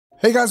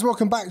Hey guys,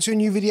 welcome back to a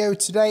new video.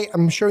 Today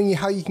I'm showing you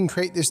how you can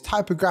create this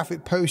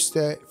typographic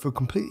poster for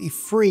completely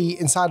free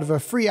inside of a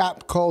free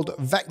app called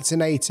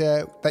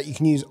Vectornator that you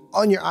can use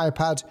on your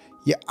iPad,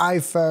 your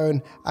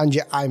iPhone and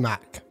your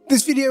iMac.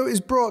 This video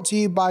is brought to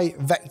you by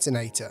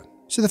Vectornator.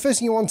 So the first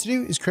thing you want to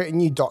do is create a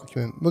new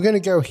document. We're going to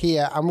go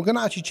here and we're going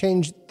to actually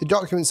change the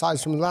document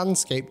size from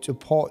landscape to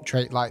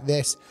portrait like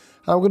this.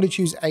 And I'm going to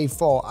choose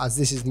A4 as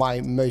this is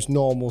my most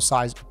normal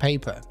size of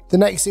paper. The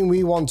next thing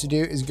we want to do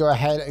is go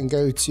ahead and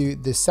go to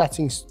the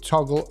settings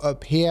toggle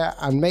up here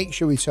and make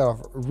sure we turn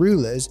off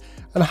rulers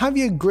and have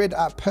your grid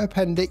at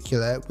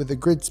perpendicular with a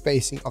grid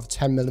spacing of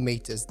 10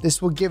 millimeters.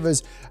 This will give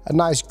us a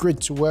nice grid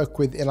to work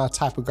with in our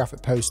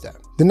typographic poster.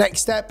 The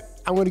next step,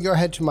 I'm going to go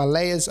ahead to my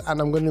layers and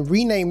I'm going to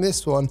rename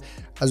this one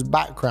as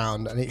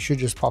background, and it should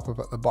just pop up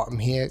at the bottom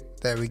here.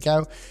 There we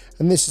go.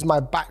 And this is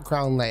my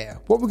background layer.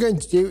 What we're going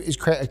to do is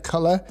create a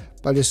color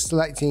by just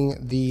selecting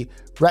the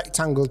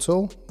rectangle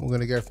tool. We're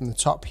going to go from the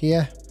top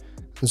here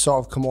and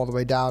sort of come all the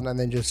way down and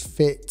then just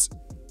fit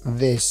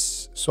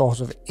this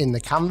sort of in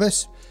the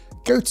canvas.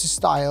 Go to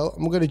style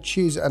and we're going to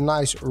choose a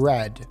nice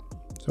red.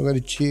 So I'm going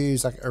to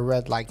choose like a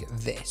red like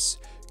this.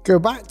 Go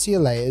back to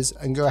your layers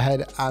and go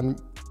ahead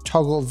and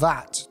toggle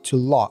that to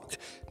lock.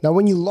 Now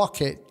when you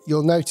lock it,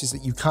 you'll notice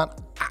that you can't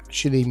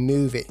actually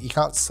move it. You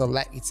can't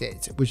select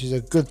it, which is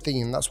a good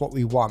thing, and that's what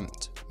we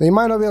want. Now you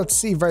might not be able to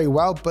see very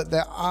well, but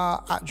there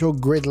are actual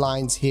grid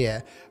lines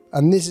here.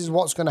 And this is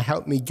what's going to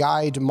help me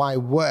guide my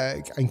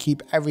work and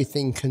keep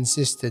everything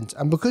consistent.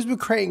 And because we're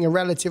creating a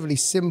relatively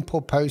simple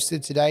poster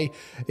today,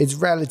 it's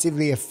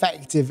relatively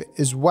effective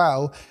as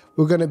well.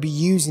 We're going to be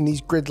using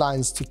these grid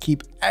lines to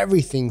keep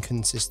everything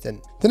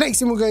consistent. The next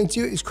thing we're going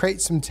to do is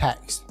create some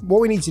text. What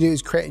we need to do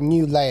is create a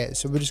new layer.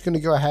 So we're just going to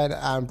go ahead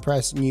and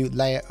press new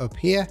layer up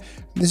here.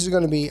 This is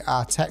going to be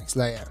our text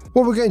layer.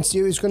 What we're going to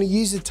do is going to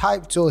use the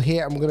type tool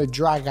here and we're going to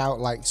drag out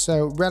like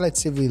so,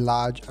 relatively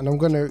large. And I'm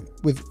going to,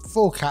 with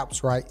full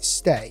caps, write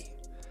stay.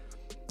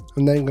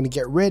 And then I'm going to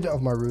get rid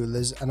of my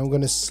rulers and I'm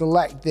going to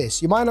select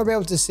this. You might not be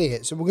able to see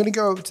it. So we're going to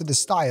go over to the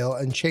style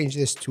and change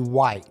this to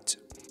white.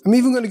 I'm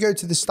even going to go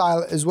to the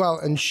style as well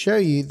and show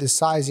you the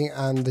sizing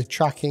and the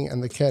tracking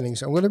and the kerning.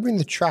 So I'm going to bring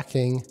the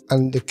tracking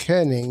and the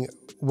kerning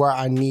where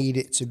I need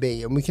it to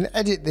be. And we can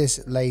edit this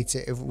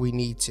later if we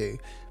need to.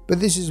 But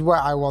this is where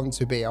I want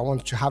to be. I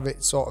want to have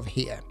it sort of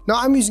here. Now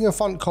I'm using a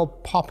font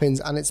called Poppins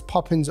and it's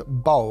Poppins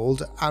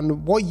Bold.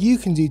 And what you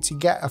can do to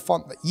get a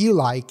font that you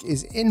like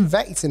is in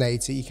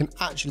Vectornator, you can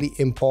actually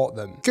import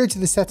them. Go to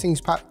the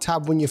settings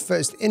tab when you're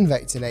first in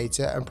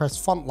Vectornator and press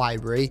font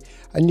library.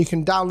 And you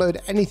can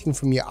download anything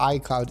from your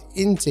iCloud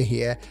into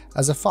here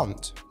as a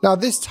font. Now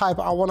this type,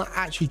 I want to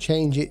actually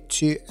change it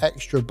to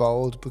extra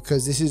bold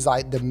because this is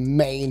like the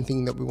main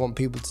thing that we want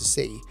people to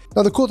see.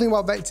 Now the cool thing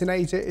about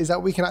Vectornator is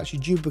that we can actually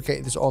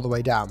duplicate this all the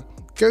way down.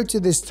 Go to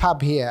this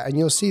tab here and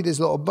you'll see this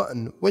little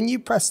button. When you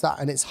press that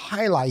and it's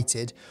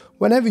highlighted,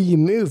 whenever you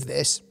move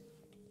this,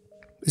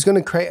 it's going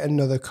to create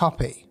another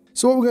copy.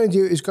 So what we're going to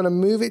do is going to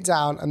move it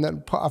down and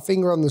then put our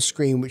finger on the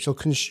screen, which will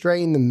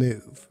constrain the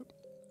move.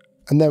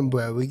 And then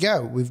where we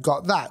go, we've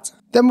got that.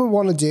 Then what we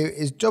want to do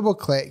is double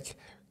click,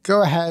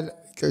 go ahead,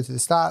 go to the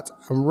start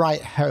and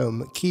write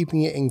home,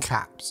 keeping it in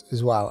caps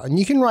as well. And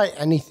you can write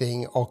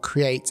anything or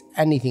create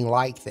anything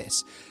like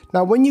this.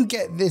 Now, when you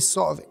get this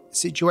sort of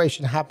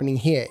situation happening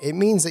here, it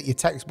means that your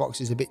text box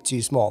is a bit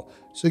too small.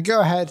 So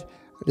go ahead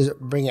and just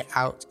bring it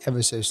out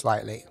ever so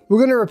slightly. We're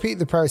going to repeat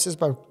the process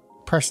by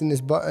pressing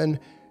this button,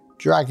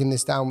 dragging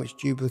this down, which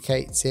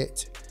duplicates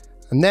it.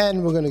 And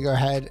then we're going to go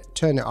ahead,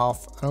 turn it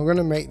off, and I'm going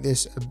to make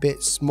this a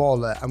bit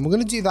smaller. And we're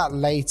going to do that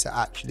later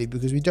actually,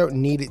 because we don't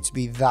need it to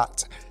be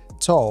that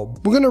tall.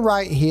 We're going to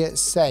write here,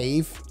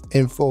 save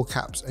in full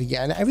caps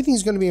again.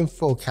 Everything's going to be in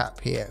full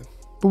cap here.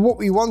 But what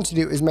we want to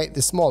do is make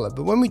this smaller.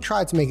 But when we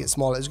try to make it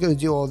smaller, it's going to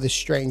do all these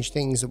strange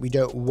things that we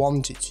don't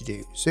want it to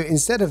do. So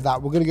instead of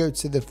that, we're going to go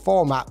to the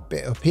format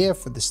bit up here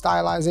for the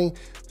stylizing.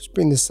 Let's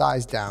bring the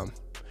size down.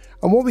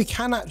 And what we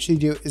can actually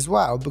do as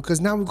well, because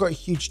now we've got a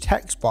huge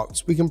text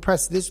box, we can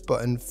press this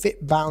button,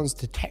 fit bounds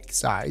to text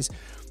size,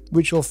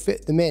 which will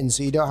fit them in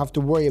so you don't have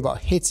to worry about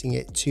hitting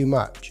it too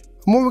much.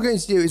 And what we're going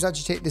to do is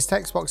actually take this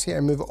text box here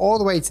and move it all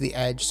the way to the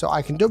edge so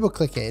I can double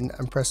click in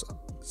and press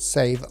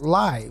save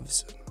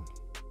lives.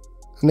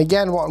 And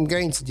again, what I'm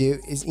going to do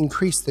is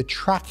increase the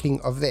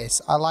tracking of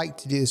this. I like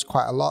to do this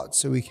quite a lot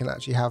so we can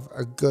actually have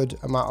a good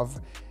amount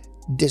of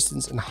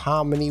distance and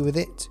harmony with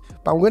it.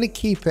 But I'm going to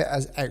keep it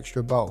as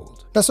extra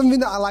bold. Now something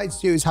that I like to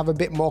do is have a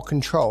bit more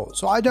control.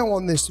 So I don't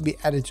want this to be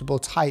editable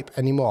type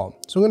anymore.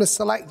 So I'm going to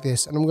select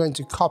this and I'm going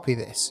to copy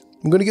this.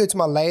 I'm going to go to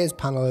my layers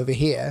panel over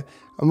here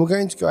and we're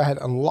going to go ahead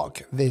and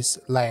lock this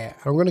layer.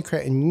 And I'm going to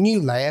create a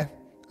new layer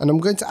And I'm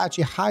going to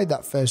actually hide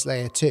that first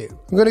layer too.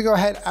 I'm going to go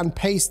ahead and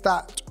paste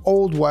that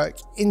old work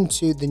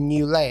into the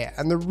new layer.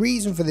 And the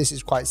reason for this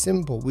is quite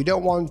simple. We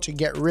don't want to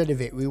get rid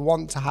of it. We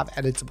want to have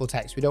editable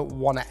text. We don't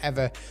want to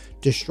ever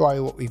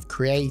destroy what we've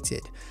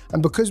created.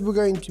 And because we're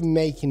going to be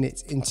making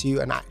it into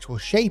an actual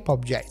shape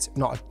object,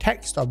 not a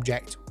text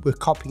object, we're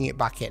copying it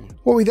back in.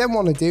 What we then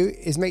want to do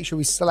is make sure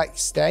we select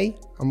stay,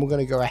 and we're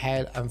going to go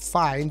ahead and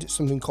find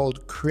something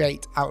called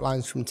create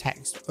outlines from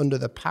text under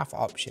the path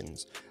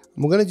options.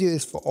 And we're going to do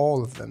this for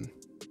all of them.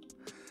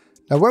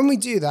 Now, when we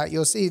do that,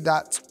 you'll see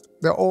that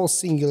they're all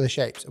singular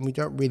shapes, and we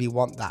don't really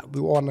want that.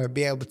 We want to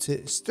be able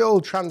to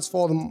still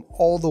transform them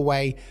all the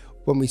way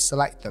when we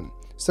select them.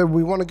 So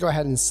we want to go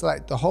ahead and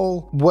select the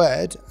whole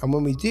word. And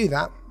when we do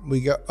that,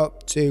 we go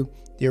up to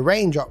the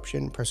arrange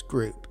option, press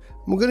group.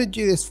 And we're going to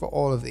do this for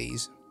all of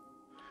these.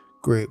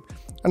 Group.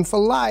 And for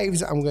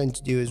lives, I'm going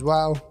to do as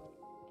well.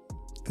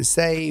 For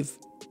save,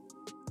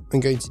 I'm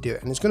going to do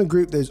it. And it's going to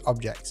group those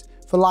objects.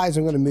 For lives,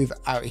 I'm going to move it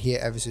out here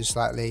ever so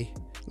slightly,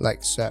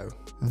 like so.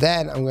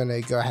 Then I'm going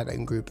to go ahead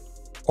and group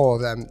all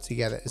of them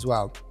together as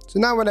well. So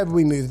now whenever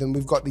we move them,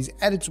 we've got these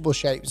editable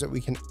shapes that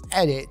we can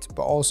edit,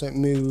 but also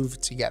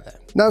move together.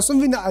 Now,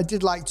 something that I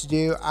did like to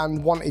do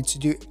and wanted to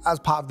do as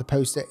part of the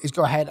poster is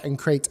go ahead and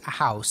create a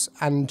house.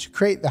 And to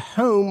create the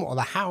home or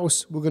the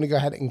house, we're going to go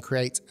ahead and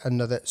create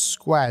another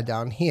square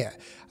down here.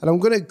 And I'm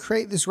going to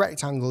create this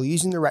rectangle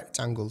using the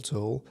rectangle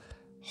tool,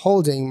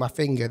 holding my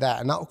finger there,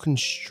 and that will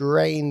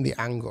constrain the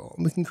angle.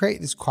 And we can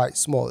create this quite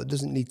small. It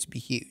doesn't need to be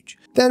huge.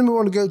 Then we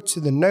want to go to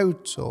the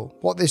node tool.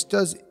 What this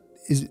does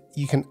is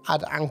you can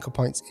add anchor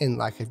points in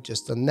like I've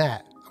just done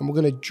there. And we're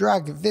going to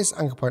drag this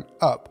anchor point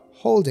up,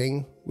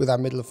 holding with our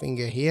middle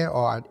finger here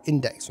or our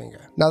index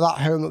finger. Now that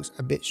home looks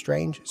a bit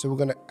strange, so we're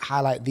going to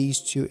highlight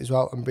these two as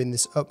well and bring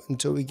this up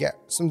until we get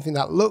something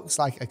that looks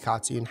like a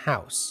cartoon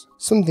house.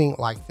 Something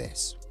like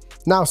this.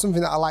 Now,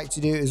 something that I like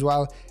to do as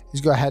well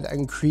is go ahead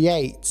and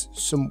create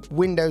some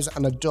windows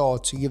and a door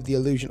to give the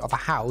illusion of a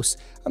house,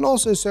 and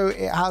also so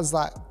it has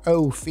that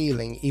O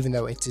feeling even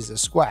though it is a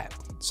square.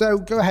 So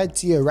go ahead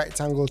to your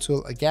rectangle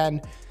tool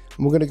again,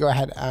 and we're going to go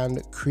ahead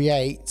and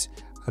create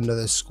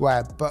another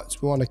square, but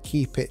we want to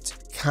keep it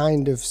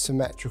kind of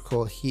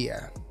symmetrical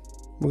here.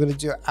 We're going to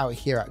do it out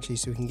here actually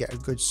so we can get a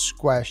good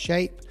square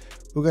shape.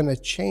 We're going to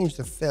change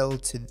the fill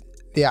to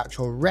the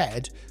actual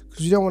red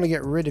because we don't want to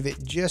get rid of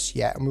it just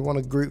yet, and we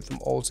want to group them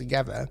all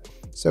together.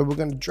 So we're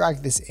going to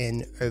drag this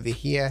in over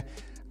here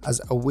as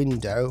a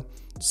window,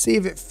 see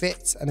if it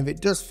fits, and if it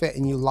does fit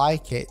and you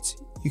like it,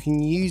 you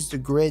can use the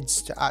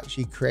grids to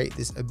actually create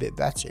this a bit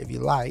better if you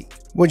like.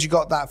 Once you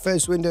got that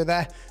first window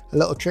there, a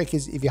little trick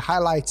is if you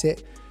highlight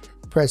it,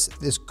 press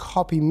this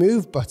copy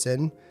move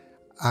button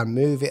and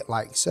move it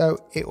like so,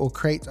 it will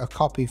create a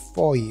copy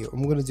for you.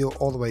 And we're going to do it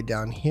all the way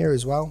down here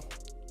as well.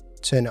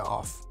 Turn it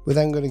off. We're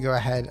then going to go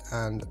ahead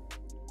and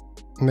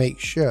make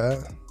sure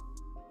that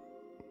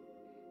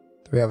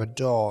we have a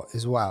door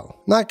as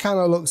well. And that kind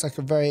of looks like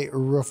a very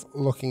rough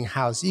looking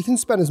house. You can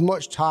spend as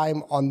much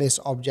time on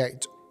this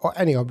object or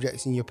any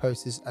objects in your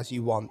posters as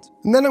you want.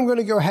 And then I'm going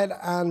to go ahead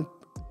and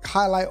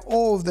highlight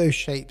all of those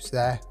shapes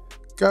there,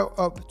 go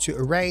up to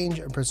arrange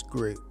and press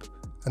group,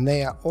 and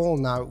they are all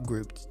now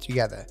grouped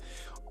together.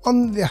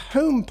 On the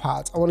home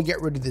part, I want to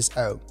get rid of this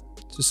O.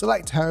 So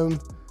select home,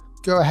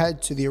 go ahead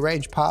to the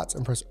arrange part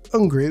and press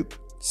ungroup,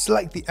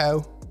 select the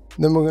O,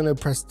 then we're going to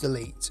press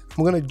delete.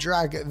 We're going to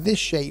drag this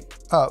shape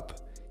up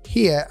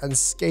here and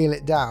scale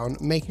it down,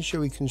 making sure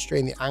we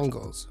constrain the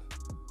angles.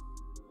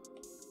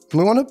 And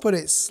we want to put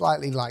it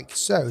slightly like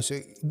so, so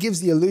it gives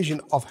the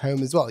illusion of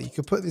home as well. You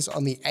could put this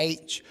on the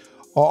H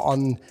or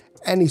on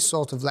any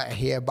sort of letter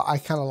here, but I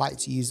kind of like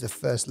to use the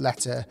first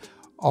letter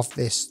of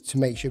this to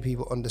make sure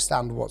people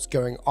understand what's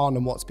going on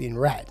and what's being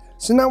read.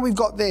 So now we've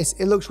got this,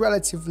 it looks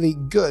relatively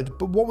good,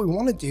 but what we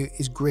want to do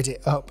is grid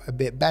it up a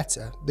bit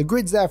better. The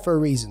grid's there for a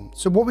reason.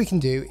 So what we can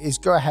do is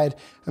go ahead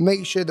and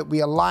make sure that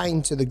we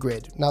align to the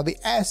grid. Now the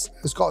S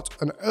has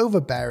got an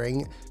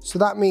overbearing, so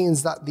that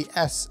means that the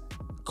S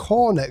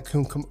corner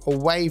can come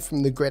away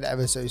from the grid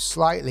ever so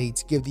slightly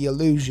to give the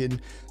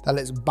illusion that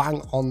it's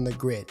bang on the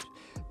grid.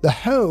 The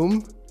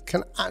home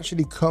can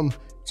actually come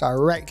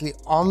directly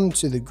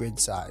onto the grid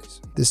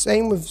size. The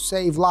same with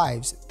save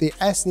lives. The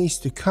S needs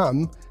to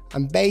come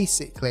and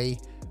basically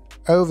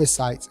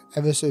oversight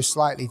ever so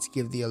slightly to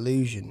give the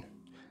illusion.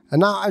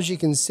 And now as you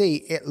can see,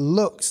 it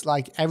looks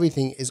like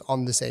everything is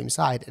on the same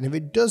side. And if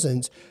it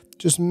doesn't,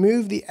 just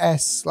move the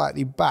S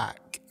slightly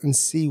back and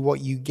see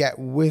what you get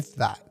with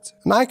that.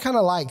 And I kind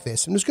of like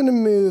this. I'm just going to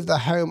move the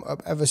home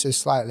up ever so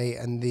slightly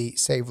and the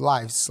save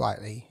lives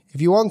slightly. If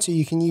you want to,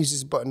 you can use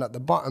this button at the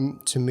bottom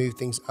to move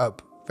things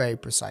up very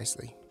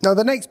precisely. Now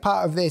the next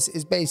part of this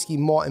is basically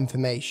more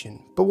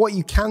information, but what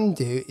you can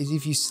do is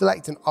if you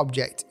select an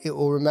object, it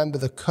will remember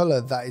the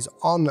color that is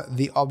on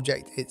the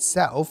object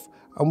itself,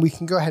 and we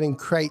can go ahead and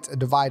create a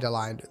divider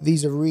line.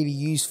 These are really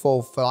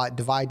useful for like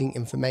dividing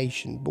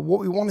information, but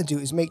what we want to do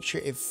is make sure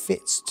it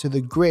fits to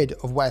the grid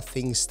of where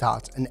things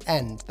start and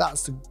end.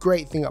 That's the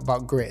great thing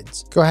about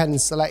grids. Go ahead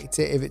and select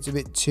it if it's a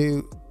bit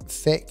too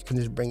thick and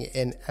just bring it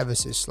in ever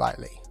so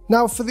slightly.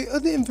 Now for the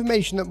other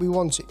information that we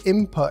want to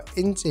input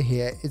into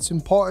here, it's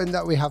important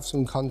that we have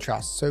some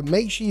contrast. So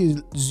make sure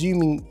you're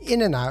zooming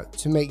in and out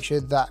to make sure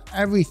that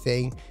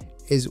everything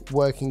is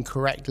working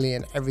correctly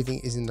and everything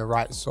is in the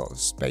right sort of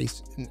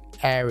space and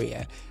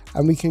area.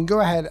 And we can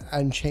go ahead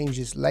and change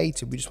this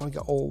later. We just want to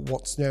get all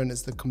what's known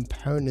as the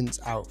components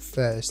out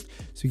first,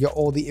 so we get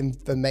all the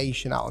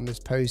information out on this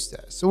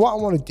poster. So what I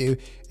want to do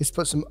is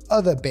put some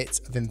other bits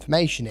of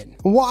information in.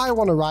 And what I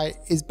want to write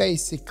is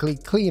basically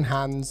clean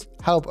hands,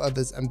 help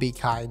others and be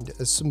kind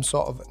as some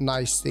sort of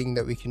nice thing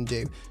that we can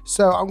do.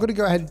 So I'm going to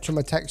go ahead to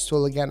my text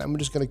tool again, and I'm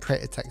just going to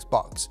create a text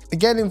box.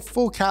 Again in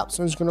full caps,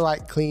 I'm just going to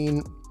write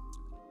clean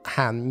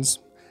hands.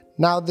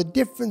 Now the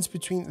difference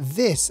between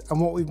this and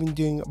what we've been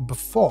doing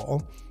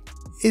before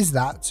is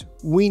that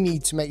we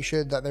need to make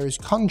sure that there is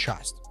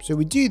contrast. So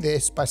we do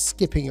this by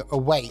skipping a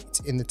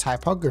weight in the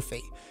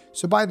typography.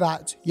 So by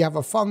that, you have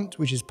a font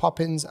which is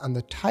Poppins, and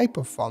the type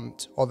of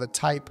font or the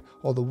type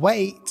or the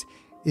weight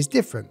is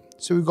different.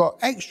 So we've got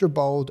extra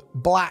bold,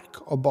 black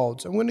or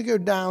bold. So I'm going to go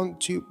down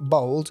to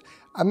bold,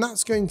 and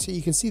that's going to,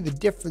 you can see the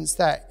difference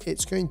there.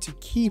 It's going to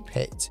keep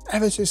it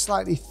ever so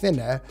slightly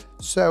thinner,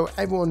 so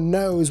everyone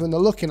knows when they're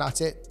looking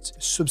at it,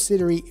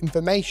 subsidiary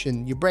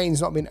information. Your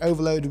brain's not been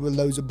overloaded with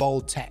loads of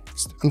bold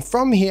text. And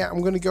from here,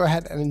 I'm going to go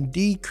ahead and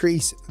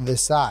decrease the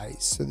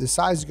size. So the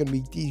size is going to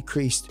be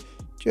decreased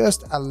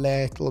just a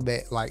little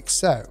bit like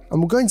so.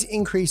 And we're going to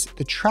increase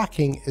the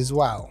tracking as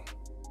well,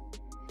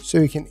 so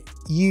we can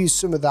use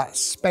some of that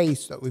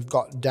space that we've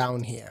got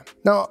down here.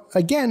 Now,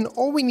 again,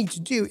 all we need to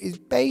do is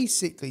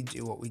basically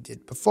do what we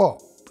did before.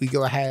 We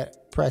go ahead,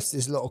 press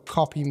this little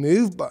copy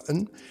move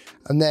button,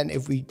 and then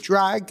if we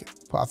drag,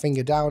 put our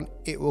finger down,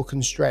 it will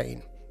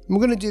constrain. And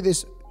we're going to do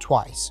this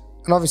twice.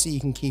 And obviously you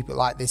can keep it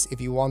like this if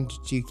you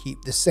wanted to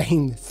keep the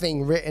same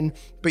thing written,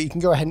 but you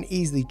can go ahead and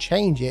easily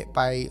change it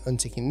by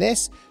unticking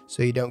this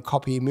so you don't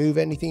copy and move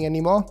anything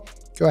anymore.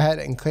 Go ahead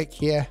and click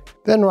here,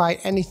 then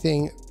write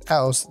anything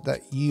else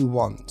that you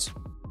want.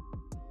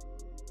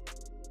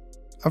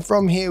 And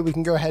from here, we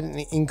can go ahead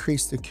and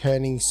increase the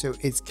kerning so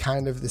it's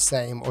kind of the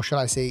same, or shall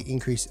I say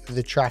increase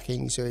the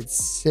tracking so it's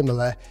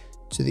similar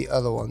to the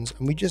other ones.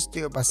 And we just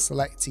do it by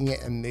selecting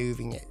it and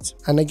moving it.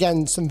 And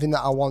again, something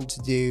that I want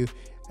to do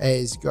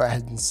is go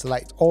ahead and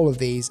select all of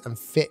these and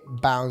fit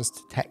bounds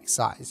to text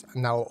size,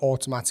 and that will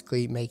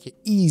automatically make it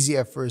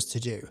easier for us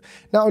to do.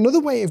 Now, another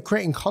way of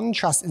creating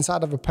contrast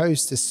inside of a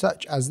poster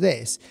such as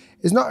this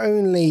is not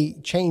only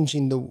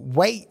changing the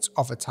weight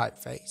of a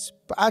typeface,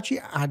 but actually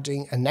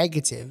adding a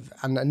negative,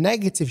 and a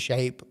negative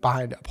shape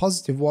behind a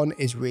positive one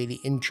is really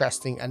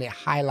interesting and it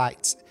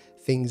highlights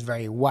things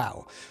very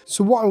well.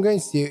 So what I'm going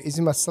to do is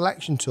in my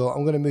selection tool,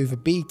 I'm going to move a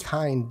Be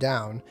Kind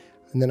down,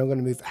 and then I'm going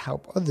to move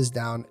Help Others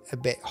down a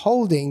bit,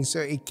 holding so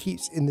it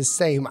keeps in the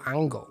same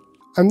angle.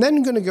 I'm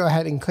then going to go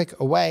ahead and click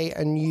away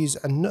and use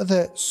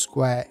another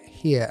square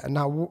here. And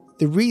now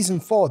the reason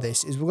for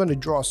this is we're going to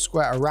draw a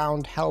square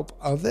around Help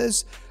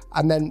Others,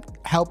 and then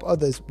Help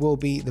Others will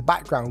be the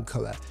background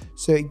color.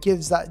 So it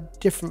gives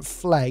that different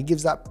flair, it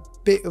gives that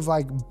bit of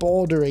like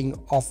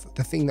bordering of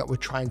the thing that we're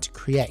trying to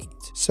create.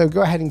 So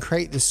go ahead and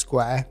create this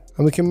square,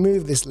 and we can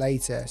move this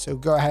later. So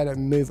go ahead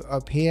and move it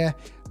up here.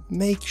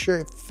 Make sure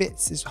it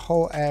fits this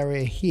whole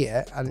area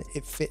here and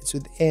it fits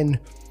within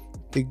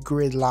the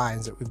grid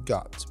lines that we've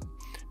got.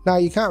 Now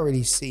you can't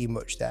really see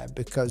much there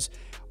because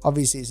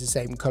obviously it's the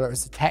same color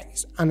as the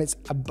text and it's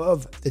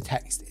above the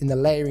text in the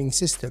layering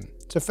system.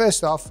 So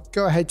first off,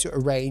 go ahead to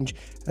arrange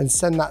and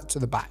send that to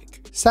the back.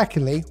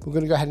 Secondly, we're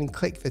going to go ahead and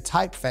click the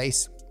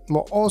typeface, and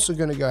we're also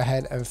going to go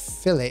ahead and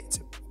fill it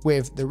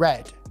with the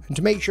red. And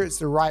to make sure it's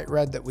the right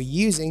red that we're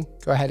using,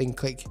 go ahead and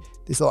click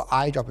this little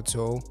eyedropper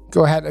tool,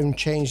 go ahead and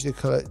change the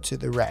color to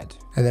the red,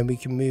 and then we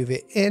can move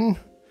it in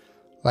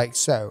like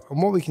so.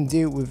 And what we can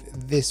do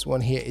with this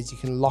one here is you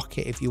can lock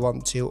it if you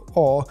want to,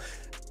 or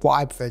what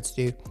I prefer to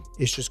do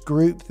is just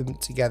group them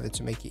together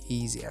to make it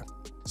easier.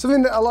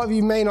 Something that a lot of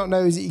you may not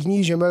know is that you can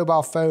use your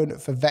mobile phone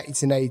for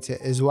Vectornator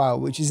as well,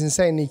 which is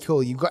insanely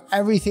cool. You've got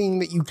everything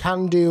that you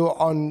can do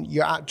on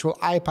your actual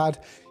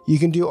iPad, you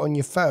can do it on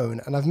your phone.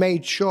 And I've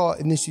made sure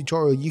in this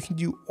tutorial, you can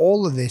do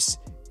all of this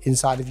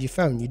inside of your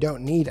phone. You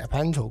don't need a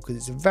pen tool because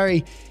it's a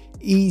very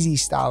easy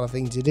style of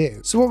thing to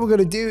do. So what we're going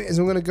to do is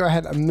I'm going to go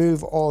ahead and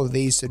move all of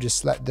these. So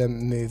just let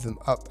them move them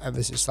up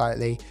ever so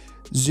slightly,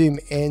 zoom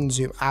in,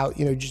 zoom out,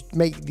 you know, just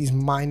make these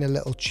minor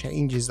little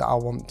changes that I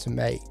want to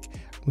make.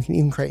 We can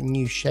even create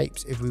new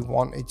shapes if we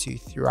wanted to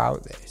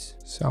throughout this.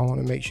 So I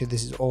want to make sure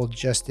this is all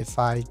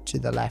justified to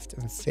the left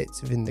and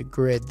fits within the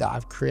grid that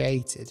I've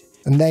created.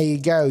 And there you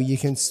go, you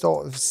can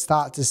sort of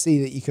start to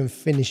see that you can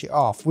finish it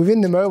off.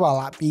 Within the mobile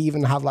app, you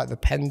even have like the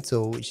pen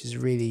tool, which is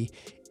really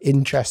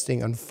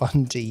interesting and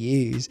fun to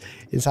use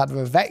inside of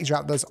a vector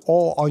app that's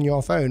all on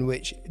your phone,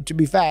 which to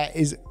be fair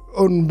is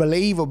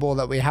unbelievable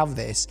that we have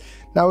this.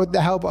 Now with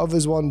the Help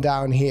Others one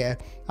down here,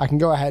 I can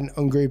go ahead and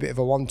ungroup it if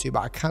I want to,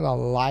 but I kind of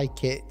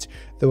like it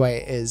the way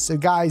it is. So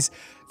guys,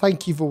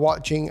 thank you for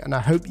watching and I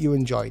hope you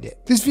enjoyed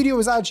it. This video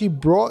was actually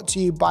brought to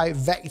you by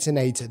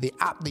Vectornator, the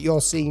app that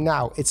you're seeing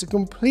now. It's a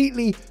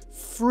completely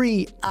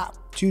free app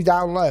to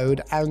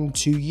download and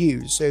to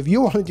use. So if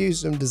you want to do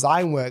some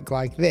design work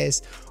like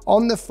this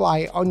on the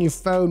fly, on your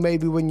phone,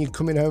 maybe when you're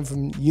coming home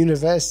from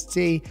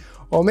university,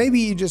 or maybe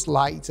you just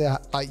like to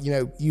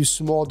use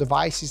small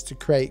devices to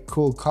create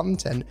cool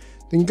content,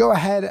 then go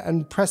ahead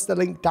and press the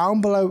link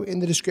down below in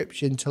the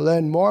description to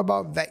learn more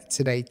about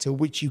Vectornator,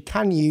 which you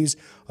can use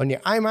on your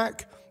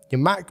iMac, your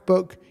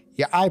MacBook,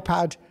 your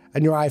iPad,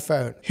 and your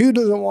iPhone. Who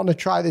doesn't want to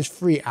try this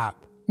free app?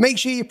 Make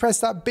sure you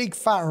press that big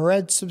fat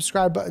red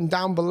subscribe button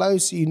down below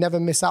so you never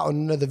miss out on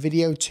another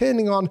video,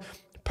 turning on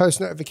post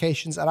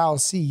notifications, and I'll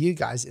see you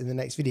guys in the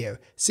next video.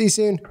 See you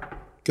soon.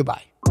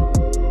 Goodbye.